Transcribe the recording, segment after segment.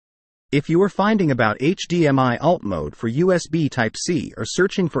If you are finding about HDMI Alt Mode for USB Type-C or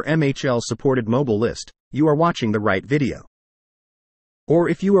searching for MHL supported mobile list, you are watching the right video. Or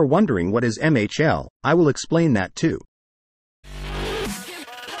if you are wondering what is MHL, I will explain that too.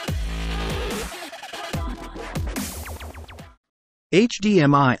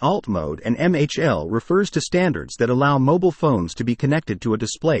 HDMI Alt Mode and MHL refers to standards that allow mobile phones to be connected to a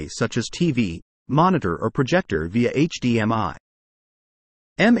display such as TV, monitor or projector via HDMI.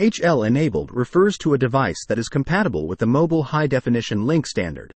 MHL enabled refers to a device that is compatible with the Mobile High Definition Link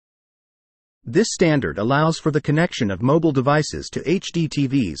standard. This standard allows for the connection of mobile devices to HD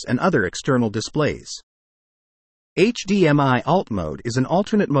TVs and other external displays. HDMI Alt Mode is an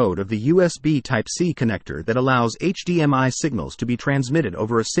alternate mode of the USB Type-C connector that allows HDMI signals to be transmitted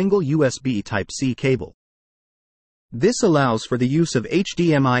over a single USB Type-C cable. This allows for the use of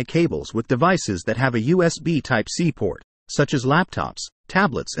HDMI cables with devices that have a USB Type-C port, such as laptops,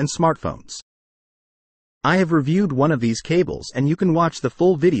 tablets, and smartphones. I have reviewed one of these cables and you can watch the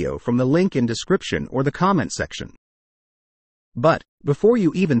full video from the link in description or the comment section. But, before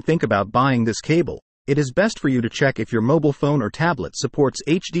you even think about buying this cable, it is best for you to check if your mobile phone or tablet supports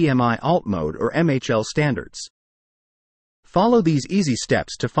HDMI Alt Mode or MHL standards. Follow these easy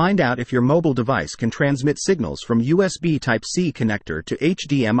steps to find out if your mobile device can transmit signals from USB Type-C connector to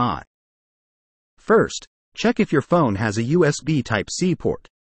HDMI. First, check if your phone has a USB Type-C port.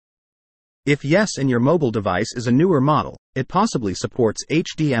 If yes and your mobile device is a newer model, it possibly supports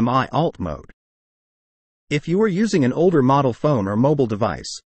HDMI Alt Mode. If you are using an older model phone or mobile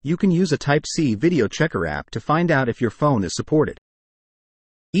device, you can use a Type-C video checker app to find out if your phone is supported.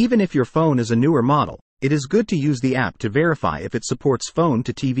 Even if your phone is a newer model, it is good to use the app to verify if it supports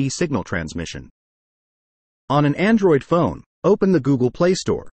phone-to-TV signal transmission. On an Android phone, open the Google Play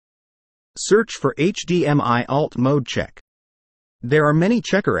Store. Search for HDMI Alt Mode Check. There are many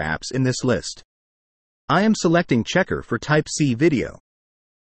checker apps in this list. I am selecting Checker for Type-C video.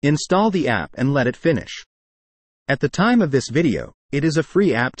 Install the app and let it finish. At the time of this video, it is a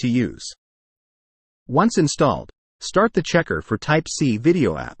free app to use. Once installed, start the Checker for Type-C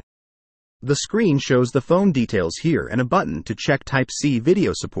video app. The screen shows the phone details here and a button to check Type-C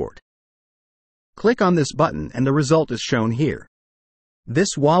video support. Click on this button and the result is shown here. This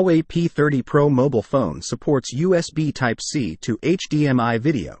Huawei P30 Pro mobile phone supports USB Type-C to HDMI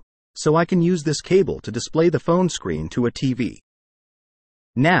video, so I can use this cable to display the phone screen to a TV.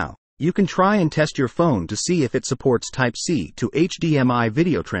 Now, you can try and test your phone to see if it supports Type-C to HDMI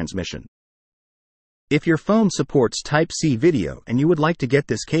video transmission. If your phone supports Type-C video and you would like to get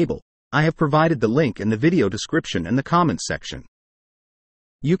this cable, I have provided the link in the video description and the comments section.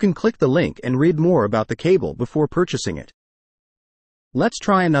 You can click the link and read more about the cable before purchasing it. Let's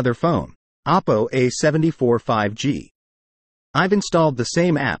try another phone, Oppo A74 5G. I've installed the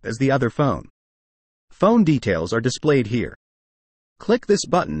same app as the other phone. Phone details are displayed here. Click this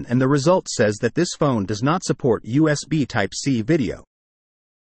button and the result says that this phone does not support USB Type-C video.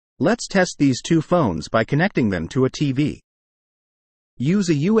 Let's test these two phones by connecting them to a TV. Use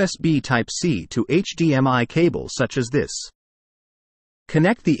a USB Type-C to HDMI cable such as this.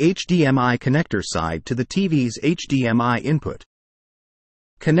 Connect the HDMI connector side to the TV's HDMI input.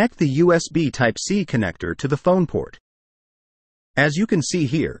 Connect the USB Type-C connector to the phone port. As you can see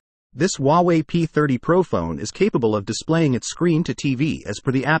here, this Huawei P30 Pro phone is capable of displaying its screen to TV as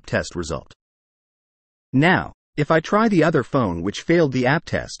per the app test result. Now, if I try the other phone which failed the app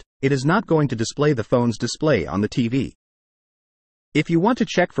test, it is not going to display the phone's display on the TV. If you want to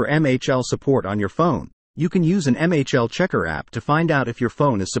check for MHL support on your phone, you can use an MHL checker app to find out if your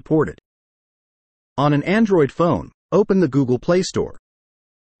phone is supported. On an Android phone, open the Google Play Store.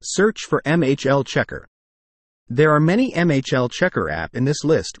 Search for MHL Checker. There are many MHL Checker app in this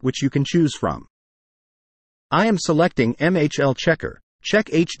list which you can choose from. I am selecting MHL Checker, Check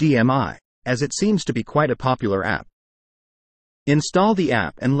HDMI, as it seems to be quite a popular app. Install the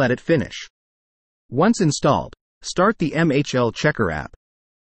app and let it finish. Once installed, start the MHL Checker app.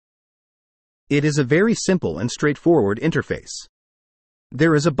 It is a very simple and straightforward interface.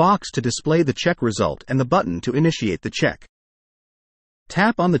 There is a box to display the check result and the button to initiate the check.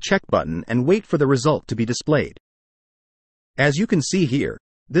 Tap on the check button and wait for the result to be displayed. As you can see here,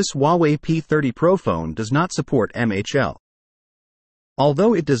 this Huawei P30 Pro phone does not support MHL.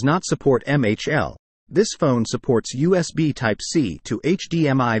 Although it does not support MHL, this phone supports USB Type-C to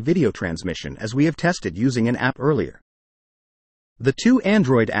HDMI video transmission as we have tested using an app earlier. The two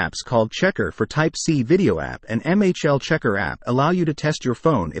Android apps called Checker for Type-C Video app and MHL Checker app allow you to test your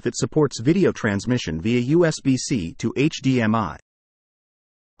phone if it supports video transmission via USB-C to HDMI.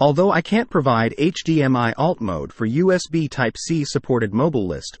 Although I can't provide HDMI Alt Mode for USB Type-C supported mobile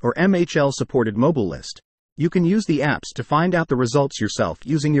list or MHL supported mobile list, you can use the apps to find out the results yourself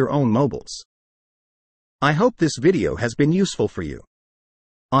using your own mobiles. I hope this video has been useful for you.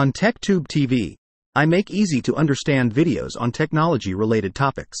 On TechTube TV, I make easy to understand videos on technology-related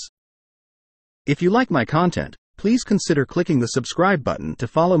topics. If you like my content, please consider clicking the subscribe button to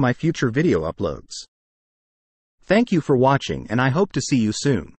follow my future video uploads. Thank you for watching, and I hope to see you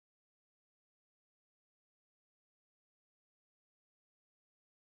soon.